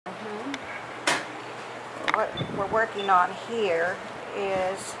what we're working on here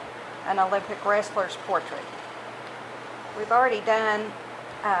is an Olympic wrestler's portrait. We've already done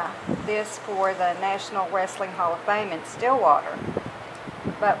this for the National Wrestling Hall of Fame in Stillwater,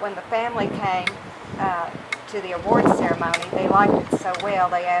 but when the family came to the award ceremony, they liked it so well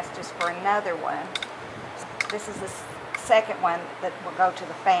they asked us for another one. This is the second one that will go to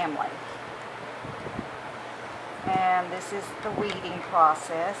the family. And this is the weeding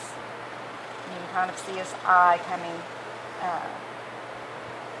process. You can kind of see his eye coming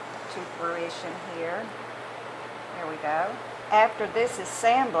to fruition here. There we go. After this is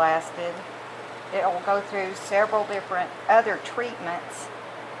sandblasted, it will go through several different other treatments.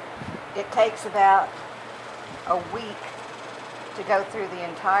 It takes about a week to go through the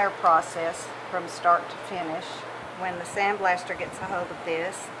entire process from start to finish. When the sandblaster gets a hold of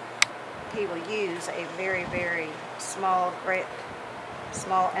this, he will use a very, very small grit,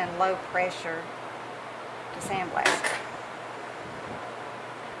 small and low pressure to sandblast it.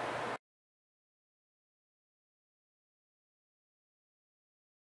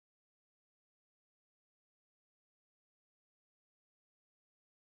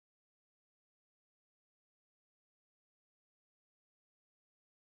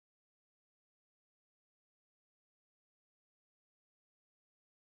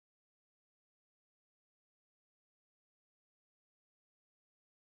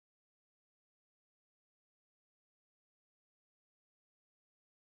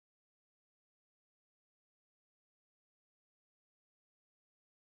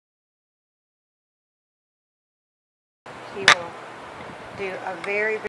 He will do a very